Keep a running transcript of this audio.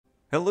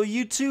Hello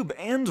YouTube,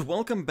 and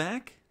welcome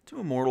back to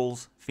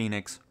Immortals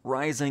Fenyx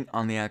Rising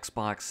on the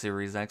Xbox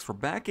Series X. We're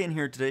back in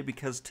here today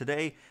because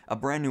today a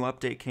brand new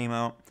update came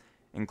out,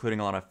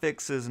 including a lot of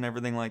fixes and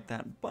everything like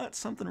that, but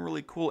something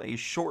really cool, a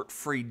short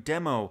free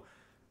demo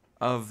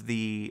of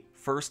the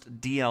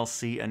first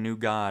DLC, A New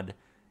God,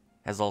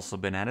 has also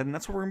been added, and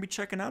that's what we're going to be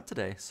checking out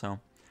today. So,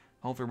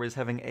 hope everybody's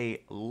having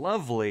a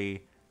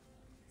lovely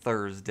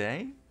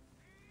Thursday,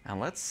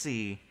 and let's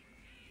see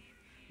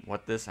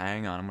what this...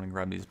 Hang on, I'm going to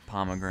grab these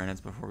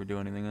pomegranates before we do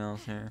anything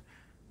else here.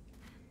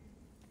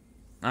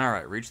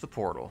 Alright, reach the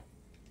portal.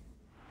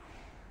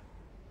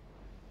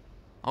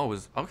 Oh, it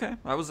was... Okay,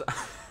 I was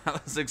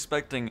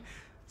expecting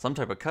some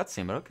type of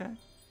cutscene, but okay.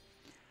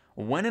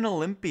 When in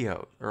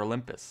Olympios...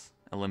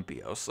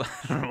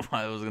 I don't know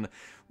why I was going to...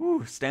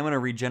 Ooh, stamina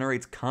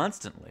regenerates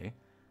constantly.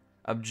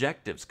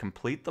 Objectives,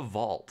 complete the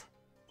vault.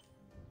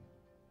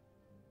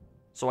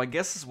 So I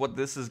guess what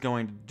this is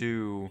going to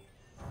do...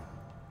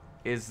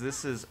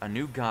 This is A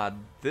New God.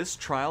 This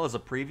trial is a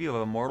preview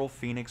of Immortals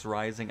Fenyx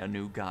Rising, A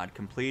New God.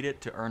 Complete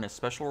it to earn a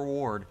special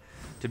reward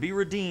to be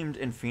redeemed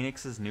in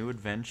Fenyx's new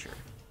adventure.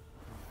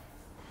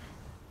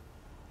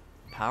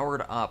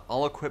 Powered up.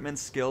 All equipment,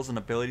 skills, and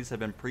abilities have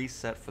been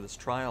preset for this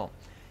trial.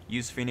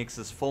 Use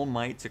Fenyx's full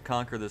might to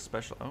conquer this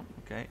special... Oh,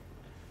 okay.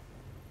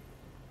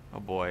 Oh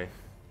boy.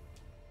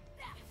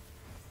 I'm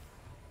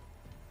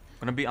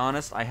gonna be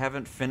honest, I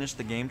haven't finished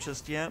the game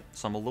just yet,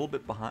 so I'm a little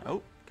bit behind.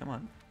 Oh, come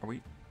on. Are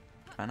we...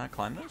 Can I not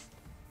climb this?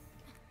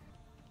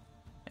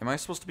 Am I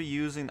supposed to be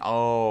using...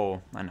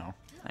 Oh, I know.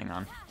 Hang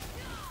on.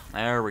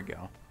 There we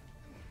go.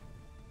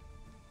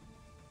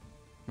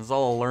 This is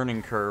all a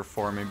learning curve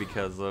for me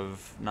because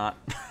of not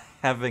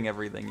having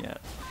everything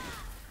yet.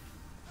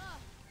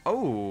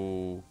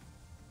 Oh.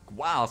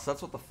 Wow, so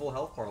that's what the full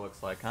health bar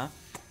looks like, huh?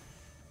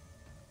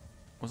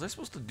 Was I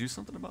supposed to do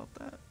something about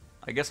that?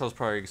 I guess I was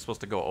probably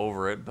supposed to go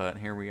over it, but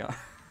here we are.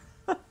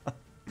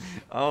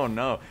 Oh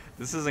no,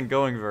 this isn't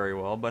going very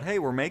well, but hey,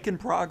 we're making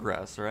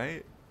progress,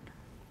 right?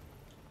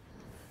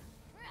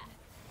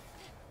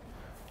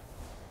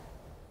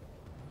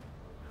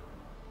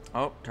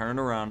 Oh, turn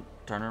it around,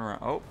 turn it around,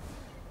 oh.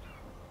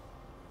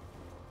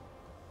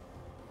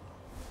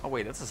 Oh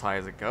wait, that's as high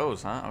as it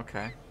goes, huh?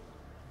 Okay.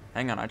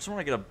 Hang on, I just want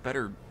to get a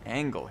better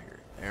angle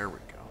here. There we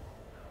go.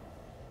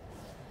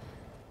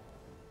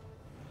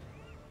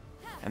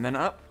 And then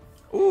up.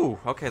 Ooh,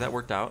 okay, that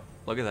worked out.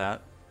 Look at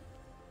that.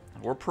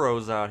 We're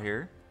pros out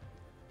here.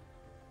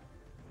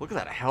 Look at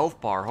that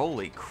health bar.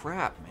 Holy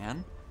crap,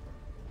 man.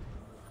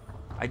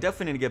 I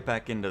definitely need to get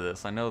back into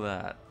this. I know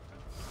that.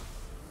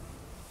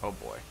 Oh,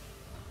 boy.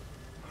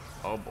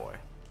 Oh, boy.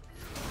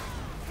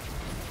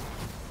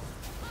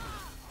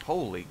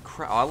 Holy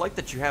crap. I like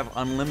that you have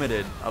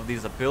unlimited of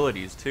these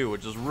abilities, too,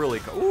 which is really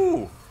cool.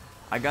 Ooh!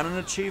 I got an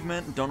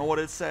achievement. Don't know what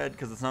it said,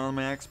 because it's not on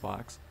my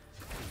Xbox.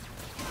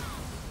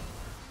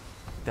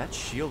 That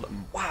shield...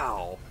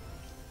 Wow!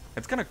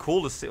 It's kind of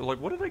cool to see.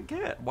 Like, what did I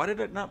get? Why did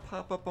it not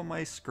pop up on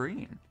my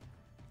screen?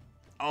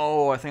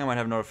 Oh, I think I might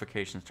have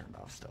notifications turned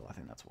off still. I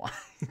think that's why.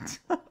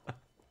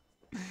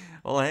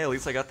 Well, hey, at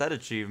least I got that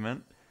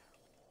achievement.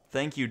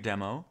 Thank you,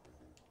 demo.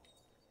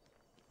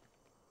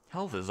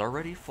 Health is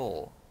already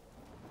full.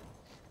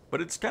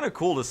 But it's kind of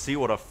cool to see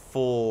what a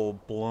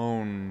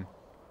full-blown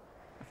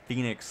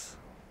Fenyx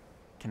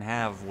can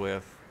have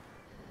with,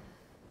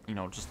 you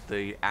know, just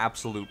the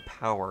absolute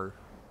power.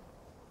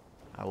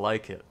 I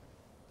like it.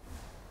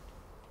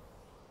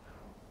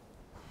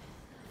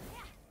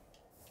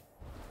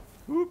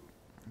 Whoop.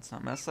 Let's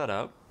not mess that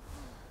up.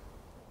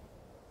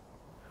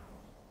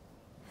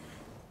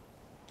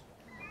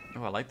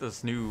 Oh, I like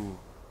this new,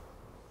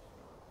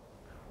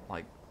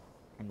 like,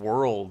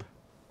 world.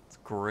 It's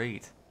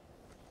great.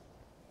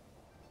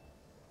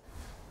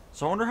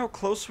 So I wonder how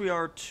close we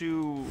are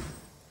to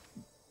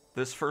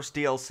this first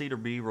DLC to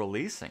be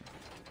releasing.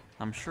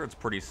 I'm sure it's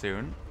pretty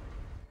soon.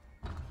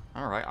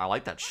 Alright, I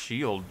like that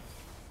shield.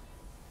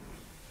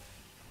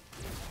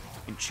 You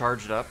can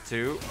charge it up,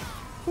 too.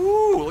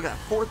 Ooh, look at that,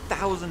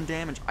 4,000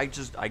 damage. I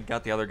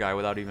got the other guy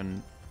without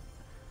even...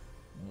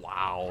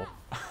 Wow.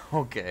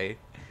 Okay.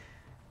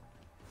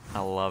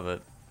 I love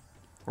it.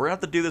 We're gonna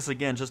have to do this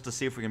again just to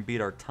see if we can beat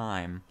our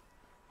time.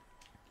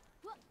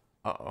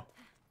 Uh-oh.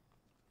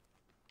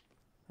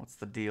 What's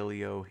the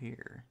dealio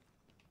here?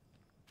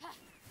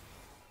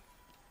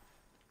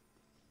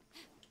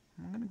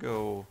 I'm gonna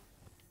go...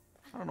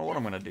 I don't know what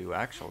I'm gonna do,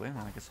 actually.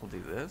 I guess we'll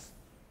do this.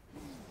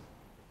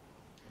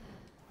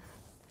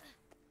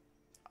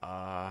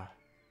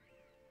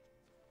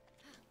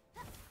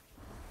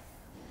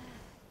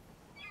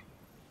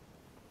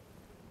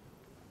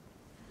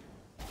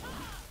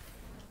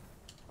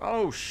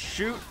 Oh,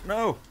 shoot.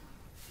 No.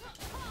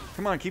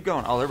 Come on, keep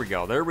going. Oh, there we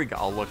go. There we go.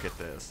 Oh, look at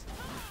this.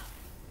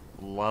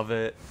 Love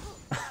it.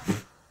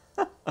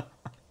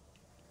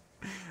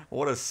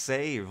 What a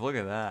save. Look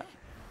at that.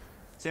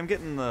 See, I'm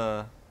getting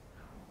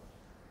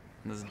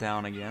this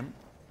down again.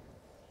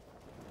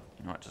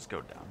 You know what? Just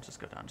go down. Just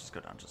go down. Just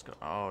go down. Just go.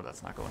 Oh,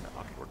 that's not going down.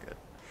 Okay, we're good.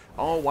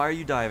 Oh, why are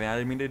you diving? I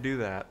didn't mean to do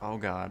that. Oh,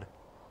 God.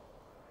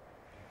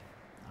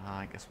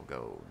 I guess we'll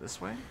go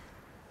this way.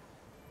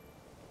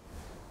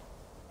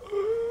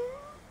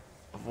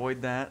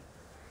 Avoid that.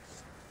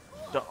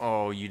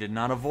 Oh, you did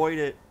not avoid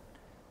it.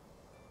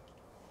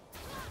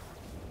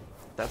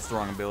 That's the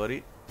wrong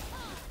ability.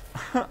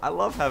 I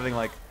love having,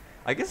 like...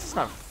 I guess it's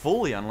not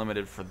fully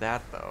unlimited for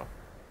that, though.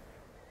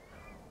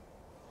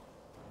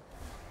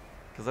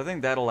 Because I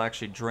think that'll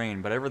actually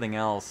drain, but everything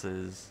else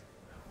is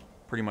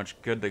pretty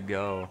much good to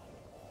go.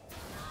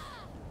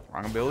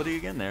 Wrong ability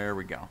again? There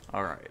we go.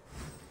 Alright.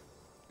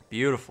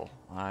 Beautiful.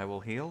 I will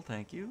heal,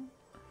 thank you.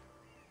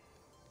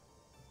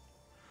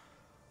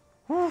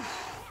 Whew.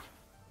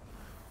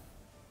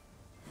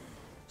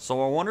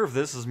 So I wonder if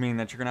this is meaning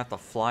that you're going to have to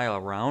fly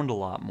around a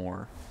lot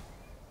more.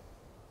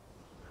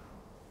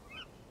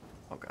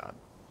 Oh god.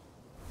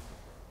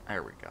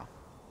 There we go.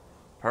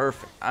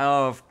 Perfect.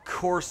 Of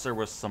course there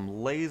was some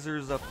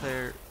lasers up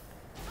there.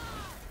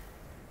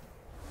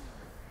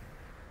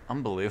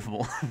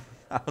 Unbelievable.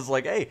 I was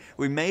like, hey,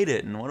 we made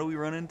it, and what do we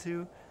run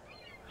into?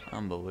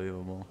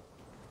 Unbelievable.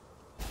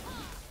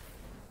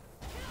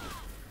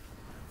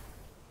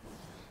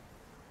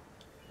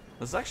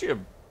 This is actually a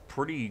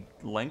pretty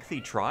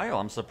lengthy trial.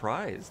 I'm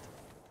surprised.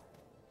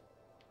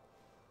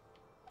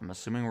 I'm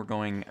assuming we're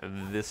going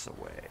this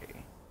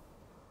way.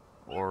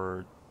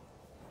 Or...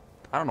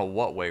 I don't know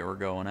what way we're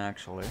going,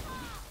 actually.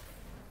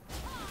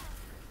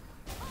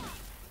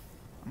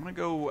 I'm gonna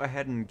go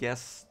ahead and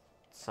guess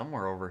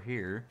somewhere over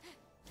here.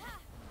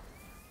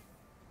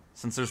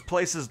 Since there's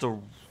places to,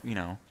 you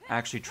know,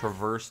 actually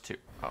traverse to.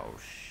 Oh,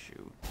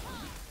 shoot.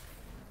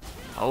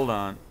 Hold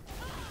on.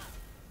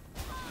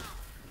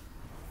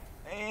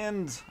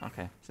 And...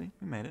 okay, see?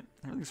 We made it.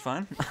 Everything's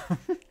fine.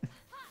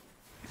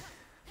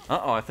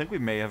 Uh-oh, I think we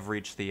may have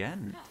reached the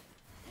end.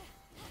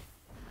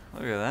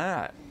 Look at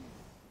that.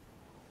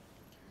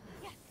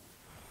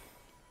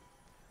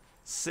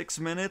 6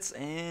 minutes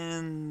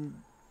and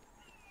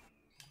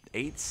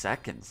 8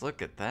 seconds.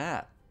 Look at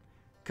that.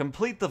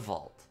 Complete the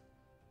vault.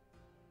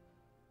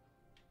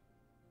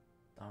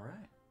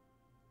 Alright.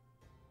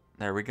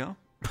 There we go.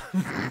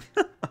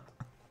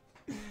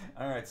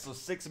 Alright, so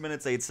 6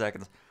 minutes, 8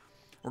 seconds.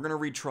 We're going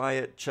to retry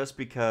it just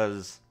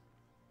because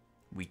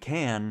we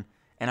can,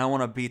 and I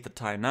want to beat the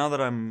time. Now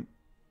that I'm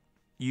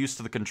used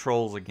to the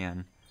controls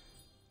again.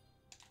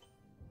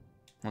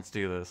 Let's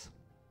do this.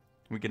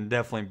 We can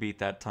definitely beat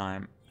that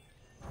time.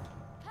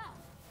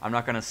 I'm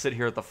not going to sit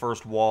here at the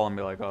first wall and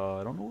be like, oh,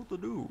 I don't know what to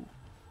do.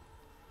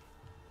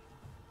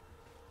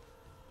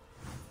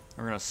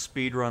 We're going to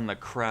speedrun the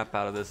crap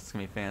out of this. It's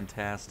going to be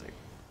fantastic.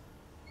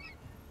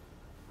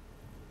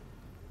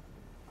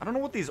 I don't know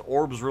what these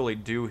orbs really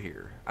do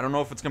here. I don't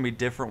know if it's going to be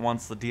different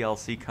once the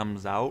DLC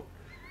comes out,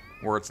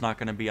 where it's not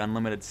going to be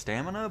unlimited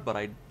stamina, but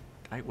I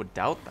would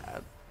doubt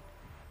that.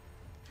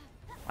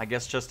 I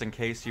guess just in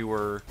case you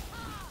were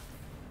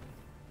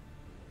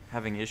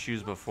having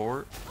issues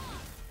before.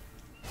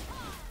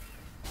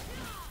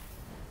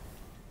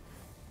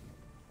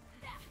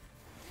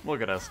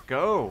 Look at us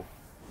go!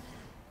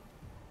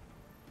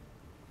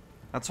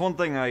 That's one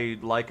thing I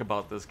like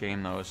about this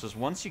game, though. It's just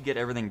once you get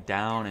everything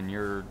down and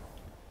you're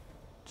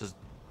just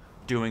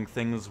doing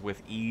things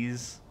with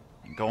ease,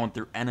 and going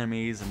through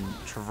enemies and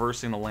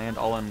traversing the land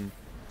all in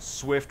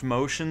swift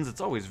motions, it's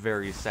always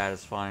very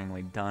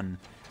satisfyingly done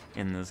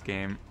in this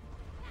game.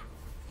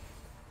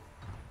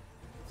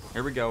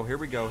 Here we go, here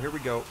we go, here we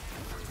go.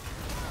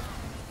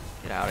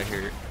 Get out of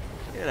here.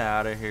 Get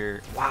out of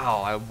here.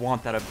 Wow, I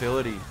want that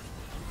ability.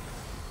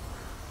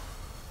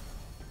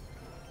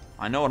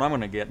 I know what I'm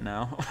gonna get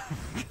now,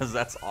 because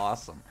that's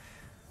awesome.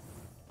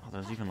 Oh,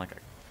 there's even like a...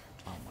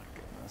 oh my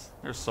goodness.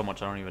 There's so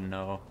much I don't even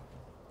know.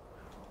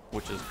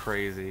 Which is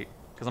crazy.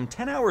 Because I'm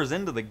 10 hours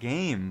into the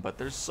game, but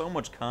there's so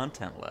much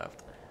content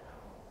left.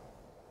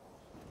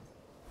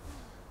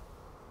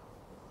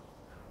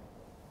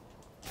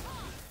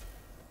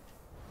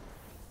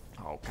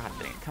 Oh, god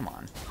dang it, come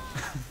on.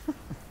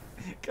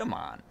 Come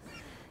on.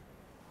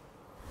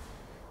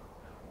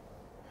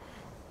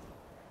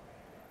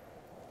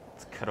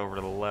 Cut over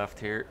to the left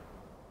here.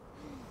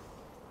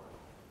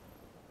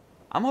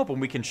 I'm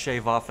hoping we can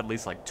shave off at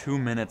least like 2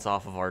 minutes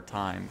off of our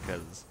time,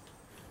 because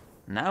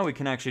now we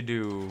can actually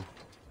do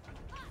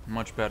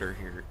much better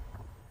here.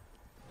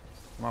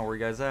 Come on, where you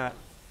guys at?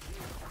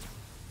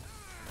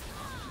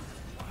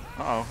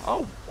 Uh-oh.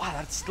 Oh, wow,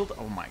 that's still...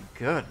 oh my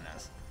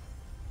goodness.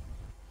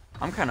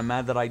 I'm kind of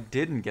mad that I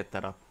didn't get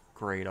that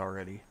upgrade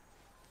already.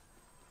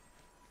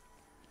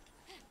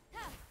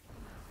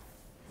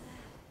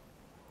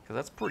 Because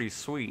that's pretty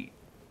sweet.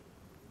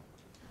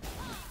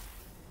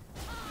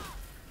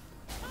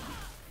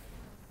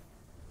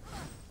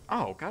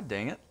 Oh, god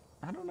dang it.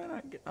 How did I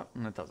not get... oh,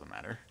 it doesn't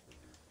matter.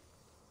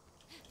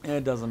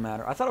 It doesn't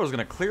matter. I thought I was going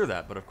to clear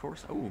that, but of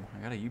course... oh,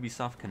 I got a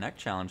Ubisoft Connect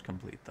challenge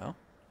complete, though.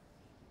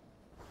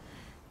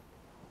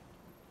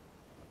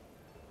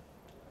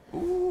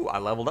 Ooh, I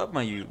leveled up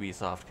my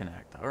Ubisoft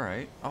Connect.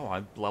 Alright. Oh,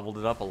 I leveled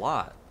it up a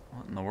lot.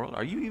 What in the world?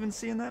 Are you even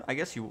seeing that? I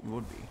guess you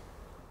would be.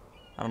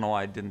 I don't know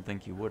why I didn't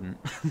think you wouldn't.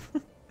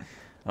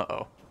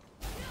 Uh-oh.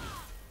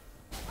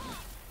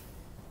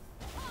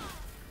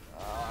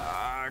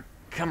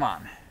 Come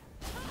on.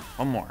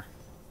 One more.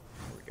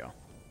 There we go.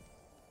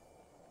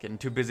 Getting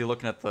too busy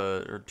looking at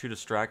the... or too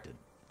distracted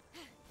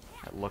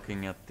at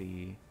looking at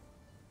the...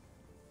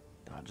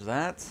 Dodge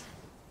that.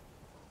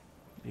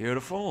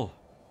 Beautiful.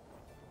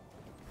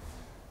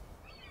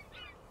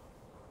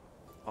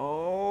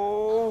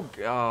 Oh,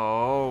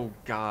 oh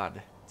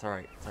God. It's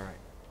alright, it's alright.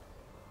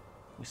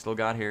 We still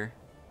got here.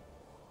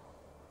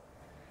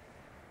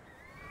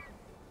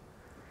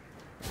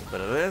 A little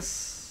bit of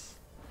this.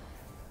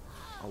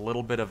 A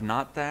little bit of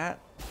not that.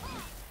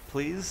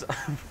 Please.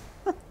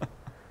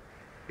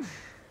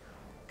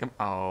 Come.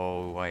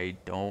 Oh, I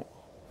don't.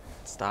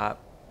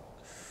 Stop.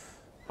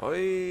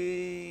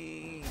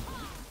 Oi.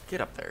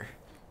 Get up there.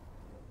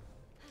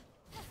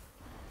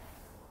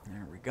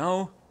 There we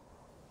go.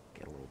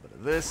 Get a little bit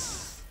of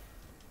this.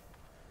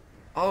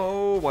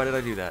 Oh, why did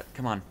I do that?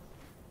 Come on.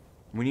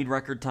 We need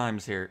record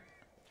times here.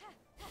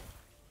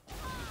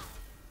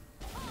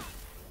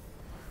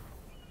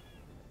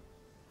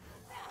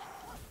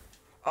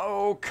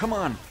 Oh, come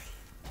on.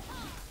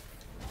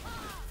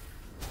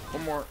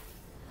 One more.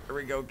 There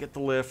we go. Get the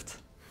lift.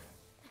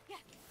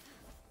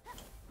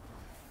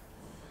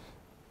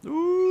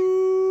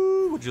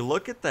 Ooh, would you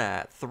look at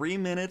that? 3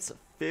 minutes,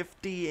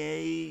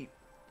 58.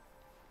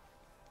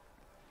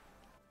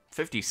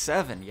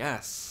 57,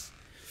 yes.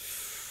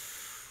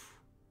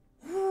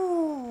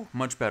 Woo,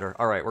 much better.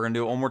 All right, we're going to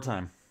do it one more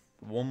time.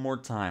 One more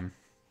time.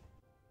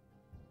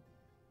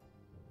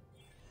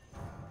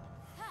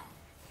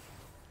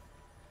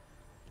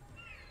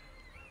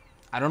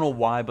 I don't know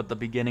why, but the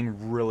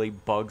beginning really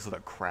bugs the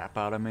crap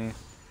out of me.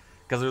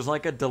 Because there's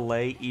like a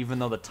delay, even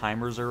though the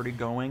timer's already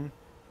going,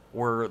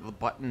 where the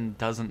button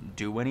doesn't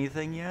do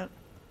anything yet.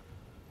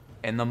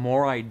 And the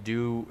more I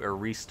do or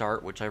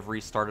restart, which I've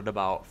restarted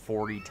about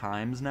 40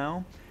 times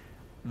now,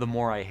 the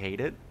more I hate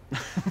it.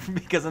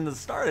 Because in the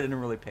start, I didn't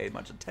really pay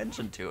much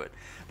attention to it.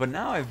 But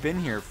now I've been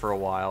here for a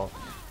while,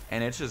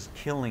 and it's just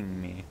killing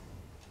me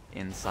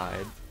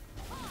inside.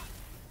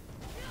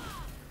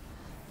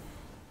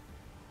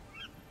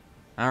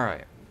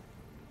 Alright.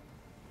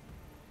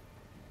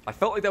 I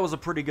felt like that was a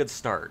pretty good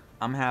start.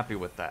 I'm happy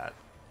with that.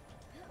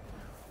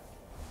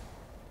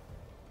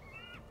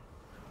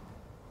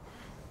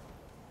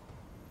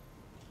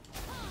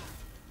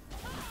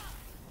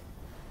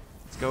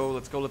 Let's go,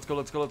 let's go, let's go,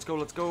 let's go, let's go,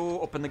 let's go.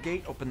 Open the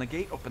gate, open the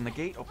gate, open the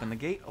gate, open the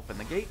gate, open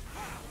the gate.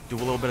 Do a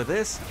little bit of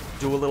this,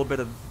 do a little bit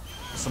of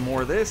some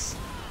more of this,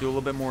 do a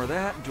little bit more of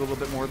that, do a little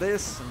bit more of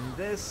this,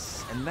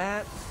 and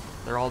that.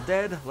 They're all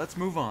dead. Let's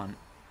move on.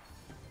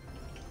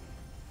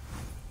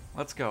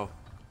 Let's go.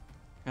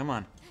 Come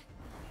on.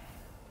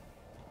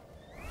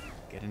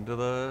 Get into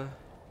the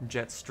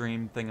jet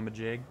stream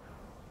thingamajig.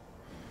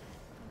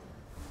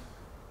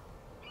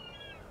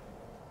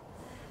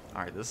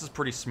 Alright, this is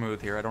pretty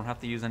smooth here. I don't have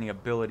to use any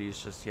abilities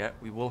just yet.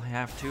 We will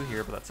have to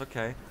here, but that's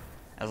okay.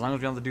 As long as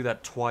we don't have to do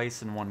that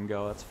twice in one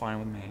go, that's fine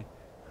with me.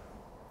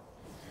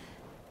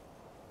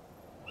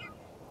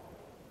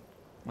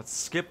 Let's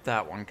skip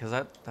that one, because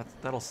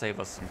that'll save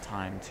us some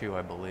time too,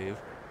 I believe.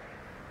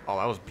 Oh,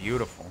 that was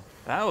beautiful.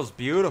 That was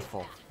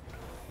beautiful.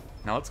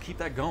 Now let's keep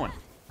that going.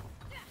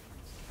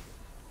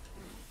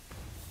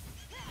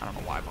 I don't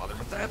know why I bothered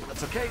with that, but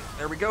that's okay.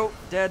 There we go.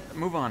 Dead.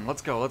 Move on.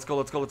 Let's go. Let's go.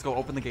 Let's go. Let's go.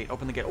 Open the gate.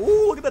 Open the gate.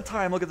 Ooh, look at the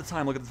time. Look at the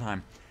time. Look at the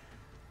time.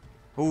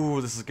 Ooh,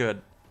 this is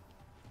good.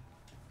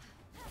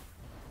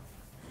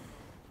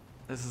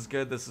 This is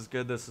good. This is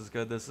good. This is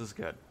good. This is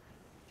good.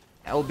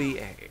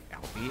 LBA.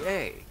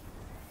 LBA.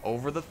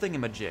 Over the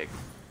thingamajig.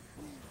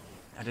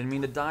 I didn't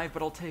mean to dive,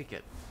 but I'll take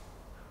it.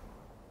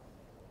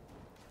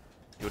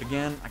 Do it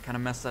again. I kind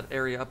of messed that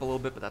area up a little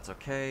bit, but that's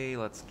okay.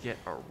 Let's get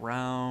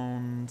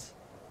around.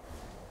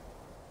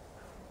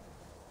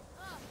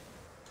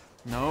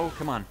 No,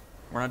 come on.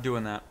 We're not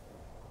doing that.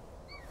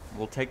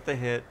 We'll take the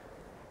hit.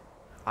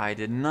 I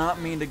did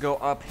not mean to go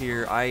up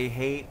here. I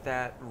hate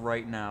that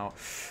right now.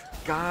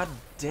 God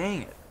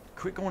dang it.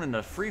 Quit going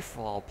into free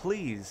fall,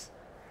 please.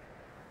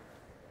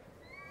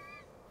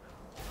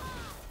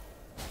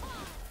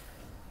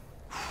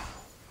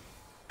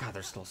 God,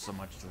 there's still so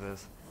much to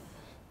this.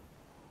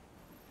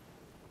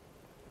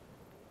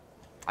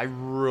 I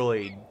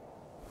really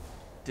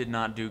did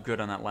not do good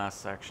on that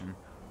last section.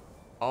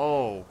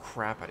 Oh,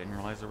 crap, I didn't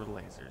realize there were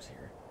lasers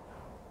here.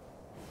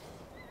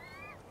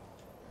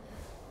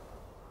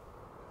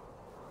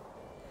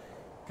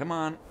 Come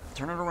on,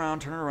 turn it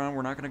around, turn it around.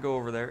 We're not going to go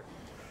over there.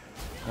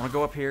 I want to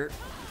go up here.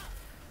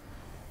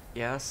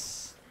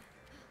 Yes.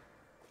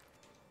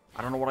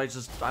 I don't know what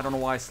I don't know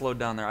why I slowed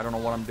down there. I don't know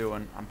what I'm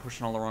doing. I'm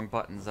pushing all the wrong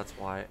buttons, that's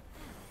why.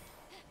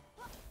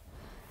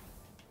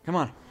 Come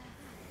on.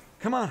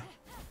 Come on.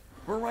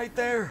 We're right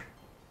there.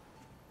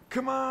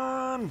 Come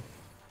on.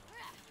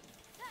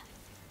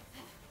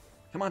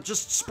 Come on,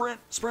 just sprint,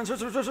 sprint,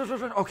 sprint, sprint, sprint,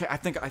 sprint. Okay, I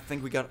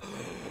think we got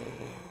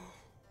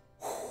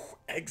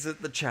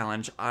exit the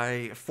challenge.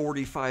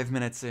 45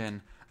 minutes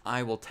in,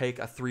 I will take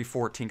a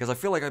 314 because I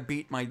feel like I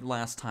beat my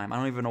last time. I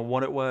don't even know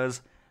what it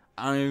was.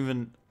 I don't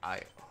even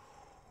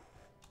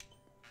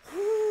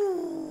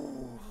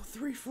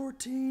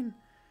 314.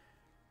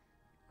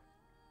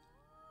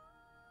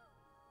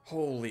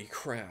 Holy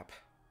crap.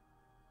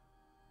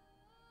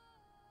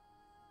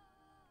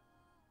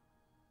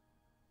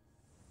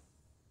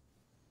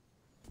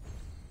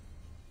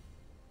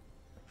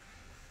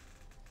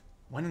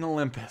 One in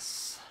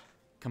Olympus.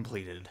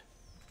 Completed.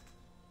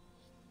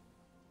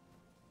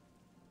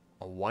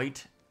 A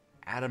white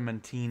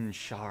adamantine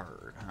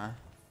shard, huh?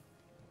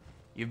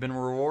 You've been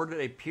rewarded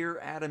a pure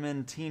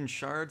adamantine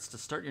shards to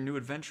start your new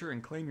adventure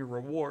and claim your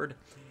reward.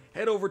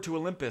 Head over to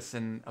Olympus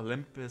and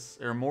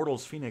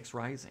Immortals Fenyx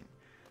Rising.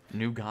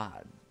 New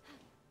god.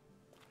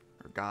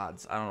 Or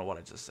gods. I don't know what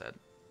I just said.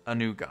 A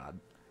new god.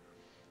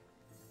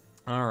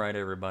 Alright,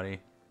 everybody.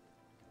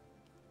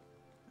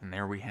 And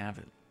there we have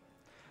it.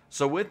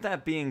 So with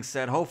that being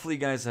said, hopefully you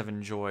guys have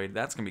enjoyed.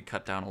 That's going to be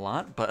cut down a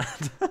lot, but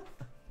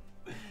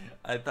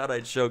I thought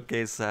I'd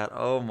showcase that.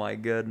 Oh my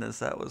goodness,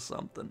 that was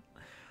something.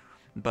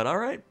 But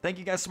alright, thank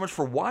you guys so much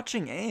for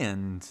watching,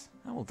 and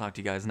I will talk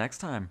to you guys next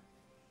time.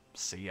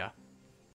 See ya.